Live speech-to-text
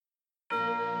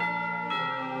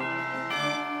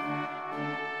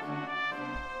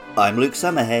I'm Luke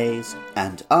Summerhays,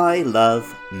 and I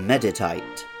love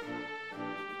Meditite.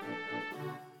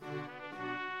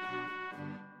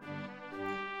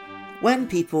 When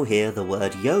people hear the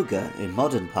word yoga in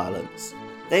modern parlance,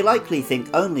 they likely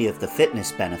think only of the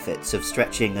fitness benefits of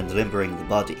stretching and limbering the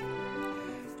body.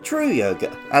 True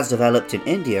yoga, as developed in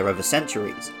India over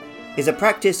centuries, is a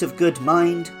practice of good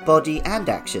mind, body, and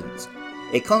actions.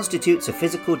 It constitutes a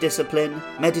physical discipline,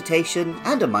 meditation,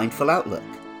 and a mindful outlook.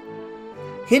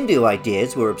 Hindu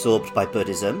ideas were absorbed by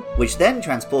Buddhism, which then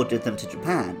transported them to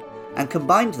Japan and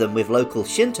combined them with local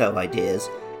Shinto ideas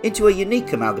into a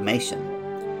unique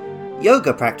amalgamation.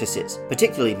 Yoga practices,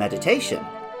 particularly meditation,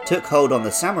 took hold on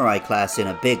the samurai class in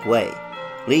a big way,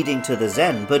 leading to the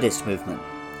Zen Buddhist movement.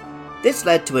 This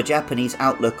led to a Japanese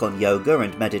outlook on yoga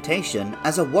and meditation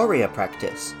as a warrior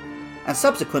practice, and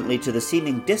subsequently to the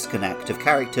seeming disconnect of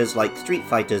characters like Street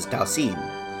Fighter's Dalsim,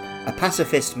 a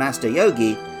pacifist master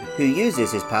yogi who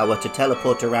uses his power to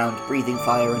teleport around breathing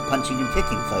fire and punching and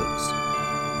kicking folks.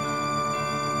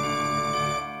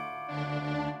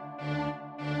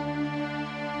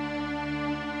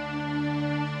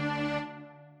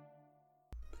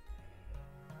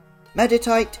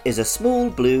 Meditite is a small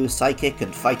blue psychic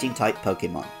and fighting type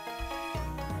Pokemon.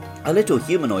 A little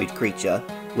humanoid creature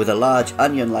with a large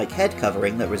onion-like head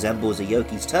covering that resembles a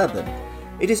yogi's turban,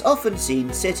 it is often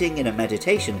seen sitting in a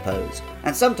meditation pose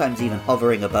and sometimes even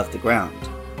hovering above the ground.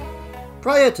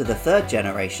 Prior to the third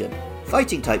generation,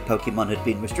 fighting type Pokemon had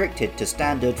been restricted to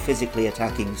standard physically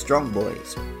attacking strong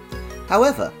boys.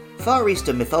 However, Far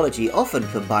Eastern mythology often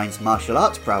combines martial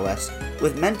arts prowess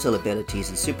with mental abilities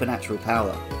and supernatural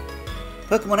power.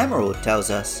 Pokemon Emerald tells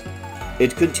us,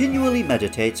 "It continually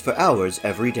meditates for hours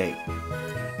every day.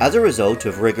 As a result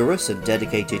of rigorous and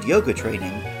dedicated yoga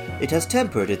training, it has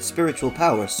tempered its spiritual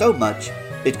power so much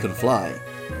it can fly."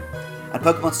 And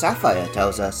Pokemon Sapphire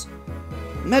tells us,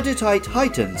 "Meditite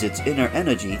heightens its inner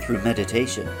energy through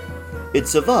meditation. It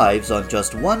survives on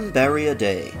just one berry a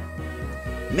day."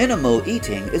 Minimal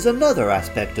eating is another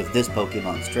aspect of this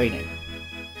Pokemon's training.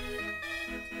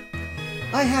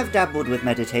 I have dabbled with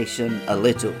meditation a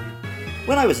little.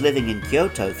 When I was living in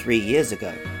Kyoto 3 years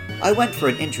ago, I went for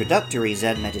an introductory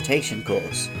Zen meditation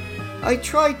course. I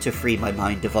tried to free my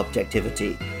mind of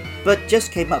objectivity, but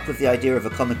just came up with the idea of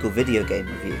a comical video game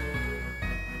review.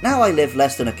 Now I live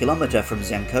less than a kilometre from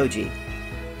Zenkoji,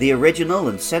 the original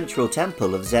and central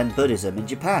temple of Zen Buddhism in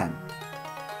Japan.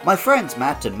 My friends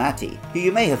Matt and Matty, who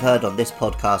you may have heard on this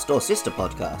podcast or sister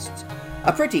podcasts,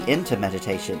 are pretty into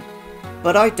meditation,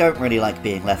 but I don't really like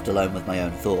being left alone with my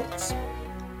own thoughts.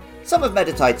 Some of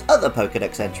Meditite's other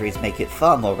Pokédex entries make it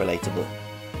far more relatable.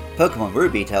 Pokemon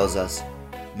Ruby tells us,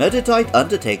 "Meditite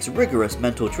undertakes rigorous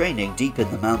mental training deep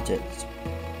in the mountains.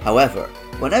 However,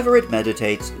 whenever it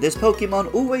meditates, this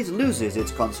Pokemon always loses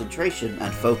its concentration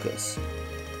and focus.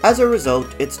 As a result,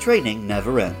 its training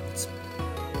never ends."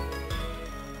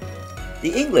 The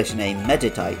English name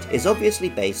Meditite is obviously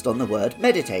based on the word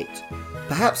meditate,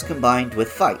 perhaps combined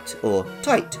with fight or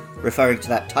tight, referring to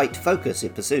that tight focus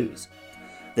it pursues.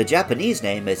 The Japanese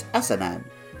name is Asanan,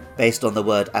 based on the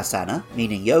word asana,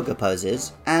 meaning yoga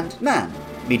poses, and nan,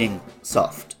 meaning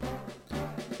soft.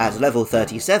 At level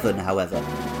 37, however,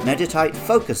 Meditite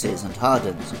focuses and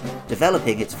hardens,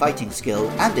 developing its fighting skill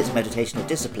and its meditational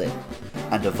discipline,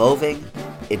 and evolving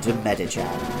into Medicham.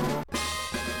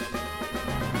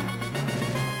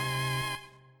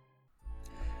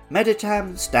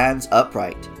 Medicham stands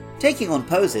upright, taking on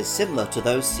poses similar to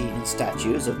those seen in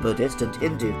statues of Buddhist and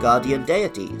Hindu guardian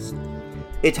deities.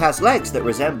 It has legs that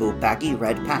resemble baggy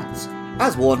red pants,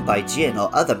 as worn by Jinn or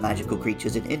other magical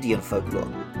creatures in Indian folklore.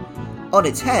 On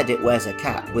its head it wears a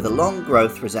cap with a long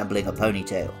growth resembling a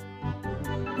ponytail.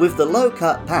 With the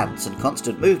low-cut pants and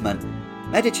constant movement,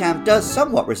 Medicham does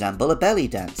somewhat resemble a belly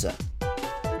dancer.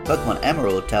 Pokemon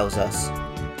Emerald tells us,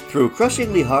 "Through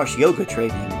crushingly harsh yoga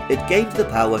training, it gained the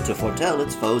power to foretell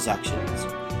its foes' actions.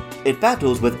 It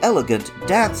battles with elegant,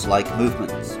 dance-like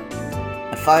movements."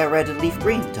 And Fire Red and Leaf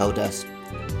Green told us,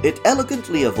 "It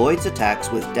elegantly avoids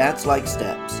attacks with dance-like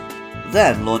steps,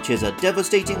 then launches a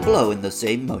devastating blow in the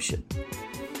same motion."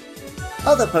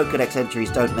 Other Pokédex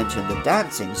entries don't mention the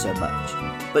dancing so much,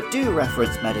 but do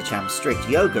reference Medicham's strict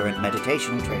yoga and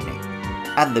meditational training,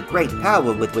 and the great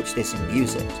power with which this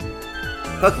imbues it.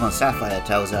 Pokemon Sapphire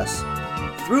tells us,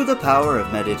 "Through the power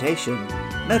of meditation,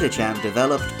 Medicham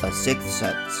developed a sixth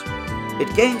sense.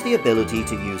 It gained the ability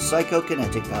to use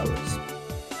psychokinetic powers.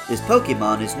 This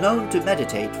Pokemon is known to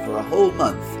meditate for a whole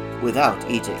month without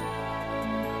eating."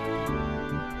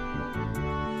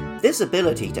 This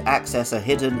ability to access a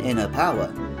hidden inner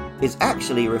power is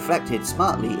actually reflected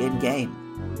smartly in-game.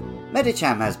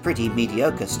 Medicham has pretty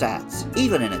mediocre stats,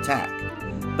 even in attack,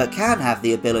 but can have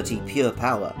the ability Pure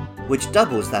Power, which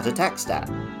doubles that attack stat.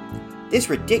 This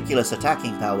ridiculous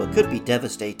attacking power could be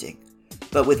devastating,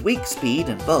 but with weak speed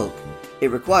and bulk,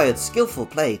 it required skillful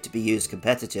play to be used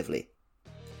competitively.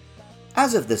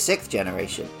 As of the 6th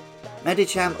generation,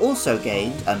 Medicham also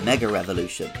gained a Mega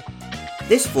Revolution.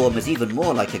 This form is even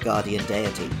more like a guardian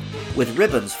deity, with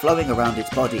ribbons flowing around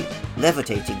its body,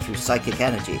 levitating through psychic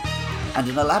energy, and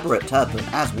an elaborate turban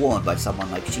as worn by someone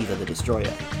like Shiva the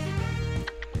Destroyer.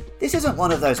 This isn't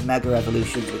one of those Mega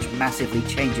Evolutions which massively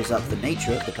changes up the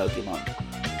nature of the Pokemon.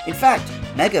 In fact,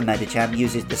 Mega Medicham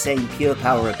uses the same Pure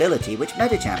Power ability which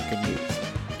Medicham can use.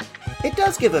 It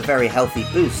does give a very healthy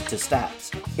boost to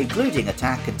stats, including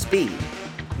attack and speed,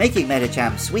 making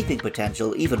Medicham's sweeping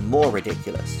potential even more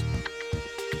ridiculous.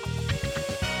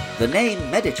 The name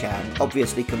Medicham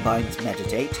obviously combines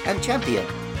Meditate and Champion.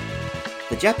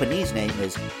 The Japanese name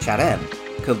is Charem,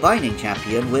 combining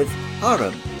Champion with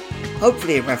Harem,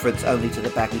 hopefully in reference only to the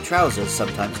baggy trousers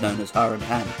sometimes known as harem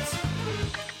pants.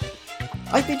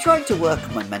 I've been trying to work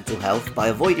on my mental health by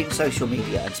avoiding social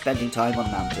media and spending time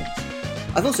on mountains.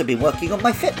 I've also been working on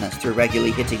my fitness through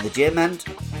regularly hitting the gym and,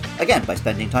 again, by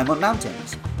spending time on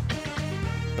mountains.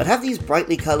 But have these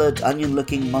brightly coloured,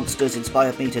 onion-looking monsters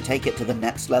inspired me to take it to the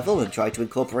next level and try to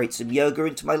incorporate some yoga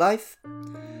into my life?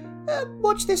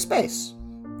 Watch this space.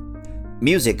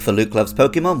 Music for Luke Loves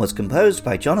Pokemon was composed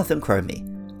by Jonathan Cromie.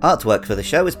 Artwork for the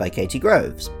show is by Katie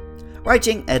Groves.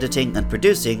 Writing, editing, and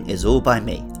producing is all by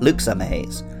me, Luke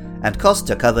Summerhaze, and costs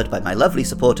are covered by my lovely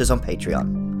supporters on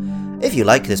Patreon. If you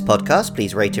like this podcast,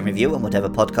 please rate and review on whatever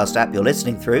podcast app you're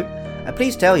listening through, and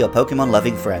please tell your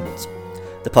Pokemon-loving friends.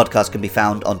 The podcast can be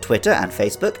found on Twitter and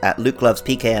Facebook at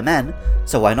LukeLovesPKMN,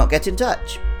 so why not get in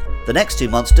touch? The next two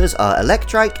monsters are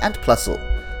Electrike and Plusle,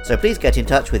 so please get in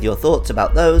touch with your thoughts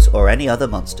about those or any other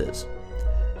monsters.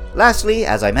 Lastly,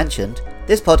 as I mentioned,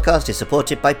 this podcast is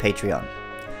supported by Patreon.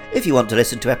 If you want to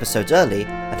listen to episodes early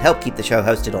and help keep the show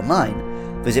hosted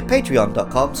online, visit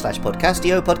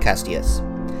patreon.com/podcastiopodcastius.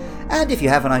 And if you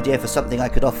have an idea for something I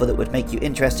could offer that would make you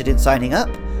interested in signing up,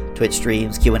 Twitch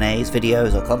streams, Q&As,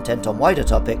 videos, or content on wider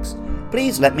topics,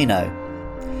 please let me know.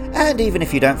 And even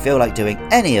if you don't feel like doing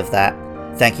any of that,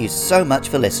 thank you so much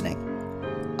for listening.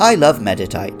 I love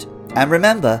Meditite, and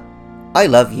remember, I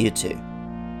love you too.